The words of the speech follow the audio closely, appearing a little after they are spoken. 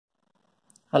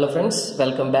Hello friends,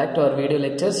 welcome back to our video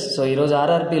lectures. So ee roju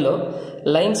RRB lo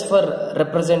lines for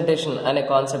representation ane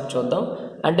concept చూద్దాం.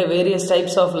 అంటే various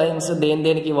types of lines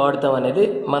దేనికి వాడతాం అనేది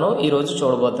మనం ఈ రోజు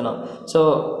చూడబోతున్నాం. సో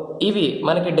ఇవి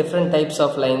మనకి different types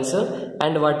of lines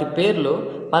and వాటి పేర్లు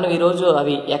మనం ఈ రోజు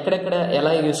అవి ఎక్కడెక్కడ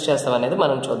ఎలా యూస్ చేస్తాం అనేది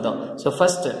మనం చూద్దాం. So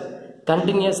first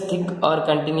continuous thick are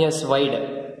continuous wide.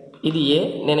 ఇది ఏ,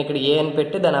 నేను ఇక్కడ ఏ అని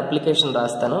పెట్టి దాని అప్లికేషన్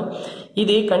రాస్తాను.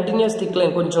 ఇది కంటిన్యూస్ థిక్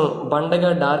లైన్ కొంచెం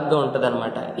బండగా డార్క్గా ఉంటుంది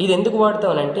అనమాట. ఇది ఎందుకు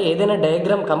వాడతాం అంటే ఏదైనా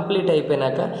డయాగ్రామ్ కంప్లీట్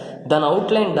అయిపోయినాక దాని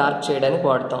అవుట్లైన్ డార్క్ చేయడానికి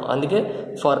వాడతాం. అందుకే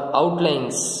ఫర్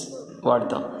అవుట్లైన్స్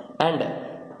వాడతాం. అండ్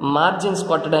మార్జిన్స్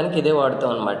కొట్టడానికి ఇదే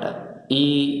వాడతాం అనమాట.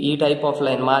 ఈ టైప్ ఆఫ్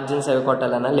లైన్ మార్జిన్స్ అవి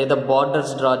కొట్టాలన్నా లేదా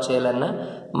బార్డర్స్ డ్రా చేయాలన్నా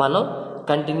మనం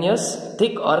continuous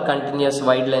thick are continuous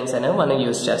wide lines అనేవి మనం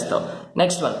యూస్ చేస్తాం.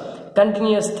 Next one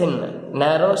continuous thin,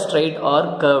 narrow, straight are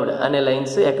curved అనే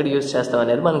లైన్స్ ఎక్కడ యూస్ చేస్తాం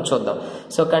అనేది మనం చూద్దాం.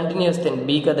 సో కంటిన్యూస్ థిన్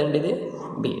బి కదండి, ఇది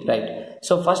B, right.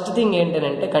 So first thing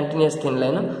ఏంటంటే కంటిన్యూస్ థిన్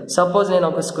లైన్. సపోజ్ నేను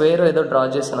ఒక స్క్వేర్ ఏదో డ్రా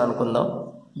చేశాను అనుకుందాం.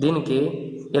 దీనికి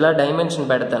ఇలా డైమెన్షన్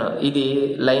పెడతాను. ఇది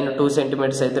లైన్ 2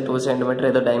 సెంటీమీటర్స్ అయితే 2 సెంటీమీటర్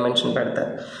ఏదో డైమెన్షన్ పెడతాను.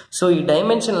 సో ఈ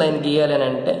డైమెన్షన్ లైన్ గీయాలి అని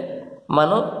అంటే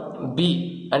మనం బి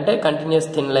అంటే కంటిన్యూస్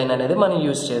థిన్ లైన్ అనేది మనం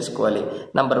యూజ్ చేసుకోవాలి.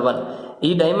 నంబర్ 1,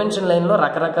 ఈ డైమెన్షన్ లైన్లో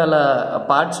రకరకాల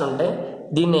పార్ట్స్ ఉంటాయి.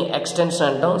 దీన్ని ఎక్స్టెన్షన్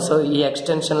అంటాం. సో ఈ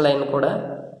ఎక్స్టెన్షన్ లైన్ కూడా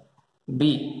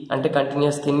బి అంటే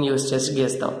కంటిన్యూస్ థిన్ యూజ్ చేసి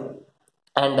గీస్తాం.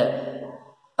 అండ్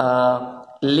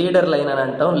లీడర్ లైన్ అని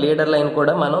అంటాం. లీడర్ లైన్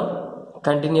కూడా మనం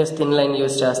కంటిన్యూస్ థిన్ లైన్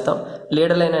యూజ్ చేస్తాం.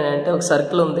 లీడర్ లైన్ అని అంటే ఒక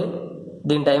సర్కిల్ ఉంది,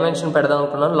 దీని డైమెన్షన్ పెడదాం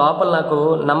అనుకున్నాను. లోపల నాకు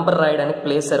నంబర్ రాయడానికి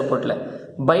ప్లేస్ సరిపోట్లే,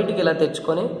 బయటికి ఇలా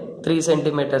తెచ్చుకొని 3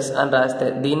 సెంటీమీటర్స్ అని రాస్తే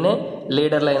దీన్నే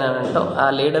లీడర్ లైన్ అని అంటాం. ఆ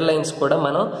లీడర్ లైన్స్ కూడా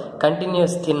మనం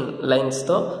కంటిన్యూస్ థిన్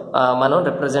లైన్స్తో మనం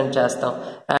రిప్రజెంట్ చేస్తాం.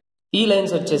 ఈ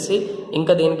లైన్స్ వచ్చేసి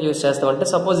ఇంకా దేనికి యూజ్ చేస్తాం అంటే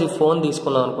సపోజ్ ఈ ఫోన్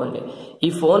తీసుకున్నాం అనుకోండి.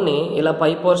 ఈ ఫోన్ని ఇలా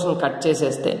పై పోర్షన్ కట్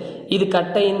చేసేస్తే ఇది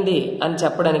కట్ అయింది అని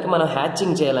చెప్పడానికి మనం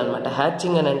హ్యాచింగ్ చేయాలన్నమాట.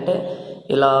 హ్యాచింగ్ అని అంటే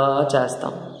ఇలా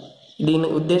చేస్తాం. దీని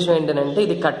ఉద్దేశం ఏంటంటే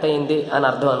ఇది కట్ అయింది అని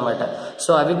అర్థం అనమాట.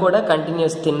 సో అవి కూడా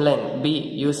continuous thin line be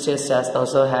use చేసి చేస్తాం.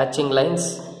 సో హ్యాచింగ్ లైన్స్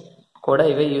కూడా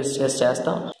ఇవే యూజ్ చేసి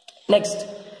చేస్తాం. Next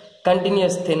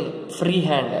continuous thin free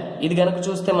hand. ఇది కనుక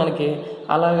చూస్తే మనకి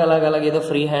అలాగ ఏదో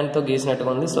ఫ్రీ హ్యాండ్తో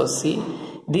గీసినట్టుగా ఉంది. సో సి,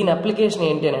 దీని అప్లికేషన్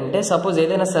ఏంటి అని అంటే సపోజ్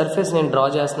ఏదైనా సర్ఫేస్ నేను డ్రా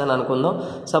చేస్తున్నాను అనుకుందాం.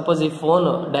 సపోజ్ ఈ ఫోన్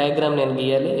డయాగ్రామ్ నేను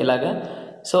గీయాలి ఇలాగా.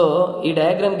 సో ఈ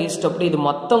డయాగ్రామ్ గీసేటప్పుడు ఇది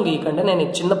మొత్తం గీయకుండా నేను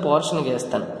చిన్న పోర్షన్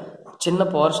గీస్తాను. చిన్న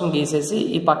పోర్షన్ గీసేసి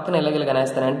ఈ పక్కన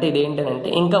ఎలాగెలగనేస్తాను అంటే ఇది ఏంటంటే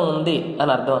ఇంకా ఉంది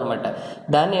అని అర్థం అనమాట.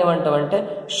 దాన్ని ఏమంటామంటే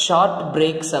షార్ట్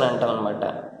బ్రేక్స్ అని అంటాం అనమాట.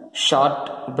 Short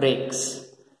breaks.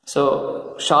 So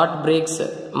short breaks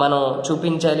మనం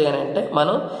చూపించాలి అని అంటే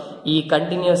మనం ఈ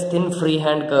continuous thin free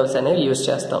hand curves అనేవి యూజ్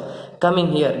చేస్తాం.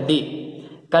 Coming here D,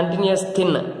 continuous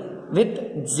thin with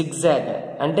zigzag.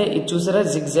 అంటే ఇది చూసారా,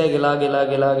 జిగ్జాగ్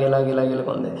ఇలాగ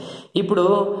ఉంది. ఇప్పుడు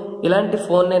ఇలాంటి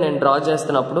ఫోన్నే నేను డ్రా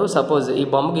చేస్తున్నప్పుడు సపోజ్ ఈ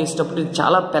బొమ్మ గీసేటప్పుడు ఇది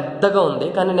చాలా పెద్దగా ఉంది,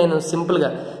 కానీ నేను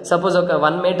సింపుల్గా సపోజ్ ఒక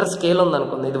 1 మీటర్ స్కేల్ ఉంది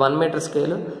అనుకుంది. ఇది 1 మీటర్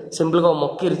స్కేల్, సింపుల్గా ఒక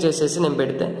మొక్క ఇరిచేసేసి నేను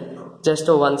పెడితే జస్ట్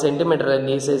 1 సెంటీమీటర్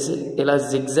గీసేసి ఇలా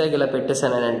జిగ్జాగ్ ఇలా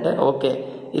పెట్టేశాను అని అంటే ఓకే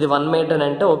ఇది 1 మీటర్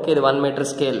అంటే ఓకే ఇది 1 మీటర్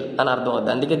స్కేల్ అని అర్థం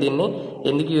అవుతుంది. అందుకే దీన్ని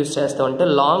ఎందుకు యూజ్ చేస్తాం అంటే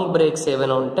లాంగ్ బ్రేక్స్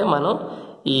ఏమైనా ఉంటే మనం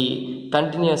ఈ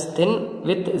కంటిన్యూస్ థిన్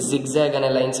విత్ జిగ్జాగ్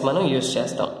అనే లైన్స్ మనం యూజ్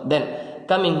చేస్తాం. Then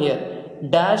coming here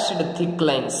dashed thick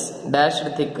lines.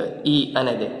 Dashed thick ఈ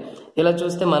అనేది ఇలా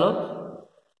చూస్తే మనం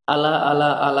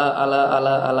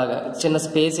అలాగా చిన్న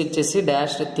స్పేస్ ఇచ్చేసి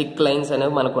డాష్డ్ థిక్ లైన్స్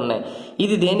అనేవి మనకు ఉన్నాయి.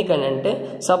 ఇది దేనికని అంటే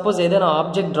సపోజ్ ఏదైనా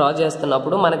ఆబ్జెక్ట్ డ్రా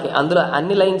చేస్తున్నప్పుడు మనకి అందులో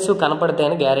అన్ని లైన్స్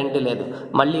కనపడతాయని గ్యారంటీ లేదు.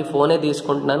 మళ్ళీ ఫోనే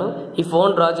తీసుకుంటున్నాను, ఈ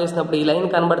ఫోన్ డ్రా చేసినప్పుడు ఈ లైన్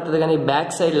కనబడుతుంది కానీ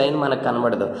బ్యాక్ సైడ్ లైన్ మనకు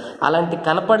కనబడదు. అలాంటి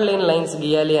కనపడలేని లైన్స్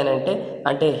గీయాలి అని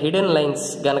అంటే హిడెన్ లైన్స్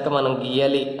గనక మనం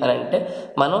గీయాలి అని అంటే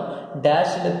మనం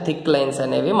డాష్డ్ థిక్ లైన్స్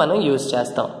అనేవి మనం యూజ్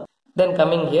చేస్తాం. Then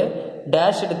coming here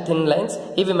dashed thin lines.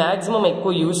 ఇవి మ్యాక్సిమం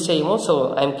ఎక్కువ యూజ్ చేయము, so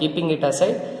I'm keeping it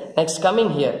aside. Next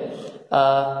coming here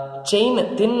chain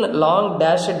thin long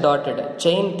dashed dotted.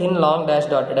 Chain thin long dash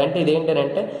dotted అంటే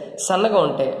ఇదేంటంటే సన్నగా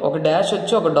ఉంటాయి, ఒక డాష్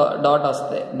వచ్చి ఒక డాట్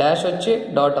వస్తాయి, డాష్ వచ్చి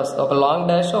డాట్ వస్తుంది, ఒక లాంగ్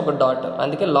డాష్ ఒక డాట్,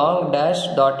 అందుకే లాంగ్ డాష్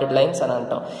డాటెడ్ లైన్స్ అని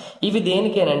అంటాం. ఇవి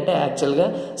దేనికేనంటే యాక్చువల్గా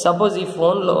సపోజ్ ఈ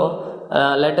ఫోన్లో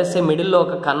లెటర్స్ మిడిల్లో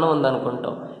ఒక కన్నం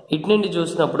ఉందనుకుంటాం. ఇటు నుండి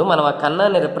చూసినప్పుడు మనం ఆ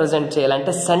కన్నాన్ని రిప్రజెంట్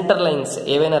చేయాలంటే సెంటర్ లైన్స్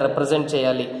ఏవైనా రిప్రజెంట్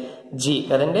చేయాలి, జీ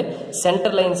కదండి.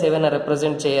 సెంటర్ లైన్స్ ఏవైనా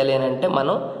రిప్రజెంట్ చేయాలి అని అంటే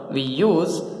మనం we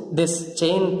use this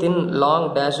chain thin long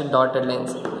dash dotted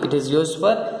lines. It is used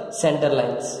for centre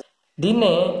lines.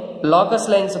 దీన్నే లోకస్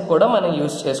లైన్స్ కూడా మనం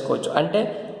యూజ్ చేసుకోవచ్చు. అంటే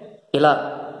ఇలా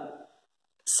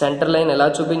సెంటర్ లైన్ ఎలా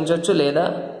చూపించవచ్చు లేదా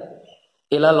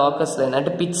ఇలా లోకస్ లైన్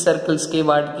అంటే పిచ్ సర్కిల్స్కి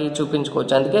వాటికి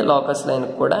చూపించుకోవచ్చు. అందుకే లోకస్ లైన్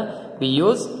కూడా we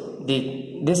use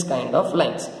this kind of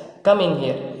lines. Coming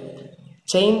here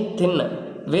chain thin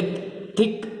with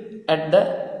thick at the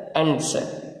ends,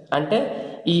 అంటే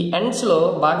ఈ ఎండ్స్లో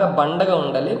బాగా బండగా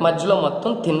ఉండాలి, మధ్యలో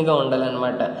మొత్తం థిన్గా ఉండాలి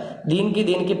అనమాట.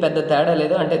 దీనికి పెద్ద తేడా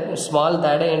లేదు, అంటే స్మాల్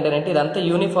తేడా ఏంటంటే ఇదంతా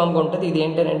యూనిఫామ్గా ఉంటుంది, ఇది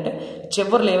ఏంటంటే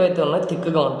చివర్లు ఏవైతే ఉన్నాయో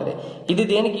థిక్గా ఉంటుంది. ఇది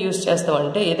దేనికి యూజ్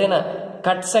చేస్తామంటే ఏదైనా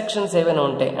కట్ సెక్షన్స్ ఏవైనా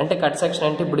ఉంటాయి, అంటే కట్ సెక్షన్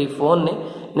అంటే ఇప్పుడు ఈ ఫోన్ని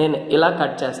నేను ఇలా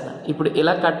కట్ చేస్తాను, ఇప్పుడు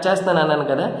ఇలా కట్ చేస్తాను అన్నాను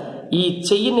కదా, ఈ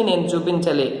చెయ్యిని నేను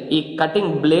చూపించాలి, ఈ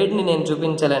కటింగ్ బ్లేడ్ని నేను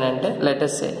చూపించాలి అని అంటే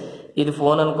లెటస్ సే ఇది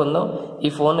ఫోన్ అనుకుందాం,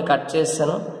 ఈ ఫోన్ కట్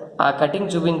చేస్తాను, ఆ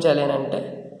కటింగ్ చూపించాలి అని అంటే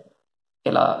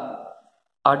ఇలా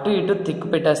అటు ఇటు థిక్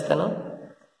పెట్టేస్తాను,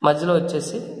 మధ్యలో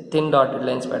వచ్చేసి థిన్ డాటెడ్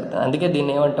లైన్స్ పెడతాను. అందుకే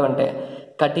దీన్ని ఏమంటాం అంటే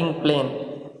కటింగ్ ప్లేన్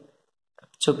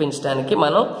చూపించడానికి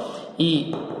మనం ఈ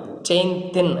chain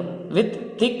thin with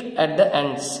thick at the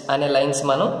ends అనే లైన్స్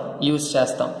మనం యూజ్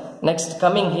చేస్తాం. Next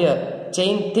coming here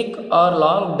chain thick are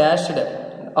long dashed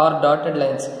are dotted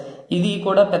lines, ఇది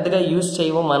కూడా పెద్దగా యూజ్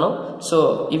చేయము మనం. సో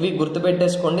ఇవి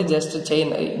గుర్తుపెట్టేసుకోండి, జస్ట్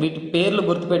చైన్ వీటి పేర్లు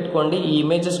గుర్తుపెట్టుకోండి, ఈ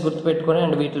ఇమేజెస్ గుర్తుపెట్టుకోండి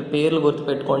అండ్ వీటి పేర్లు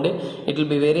గుర్తుపెట్టుకోండి. It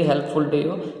will be very helpful to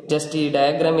you. Just ఈ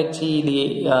డయాగ్రామ్ ఇచ్చి ఇది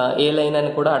ఏ లైన్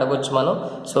అని కూడా అడగొచ్చు మనం.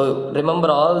 So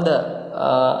remember all the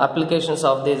applications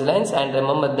of these lines and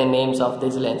remember the names of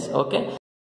these lines. Okay.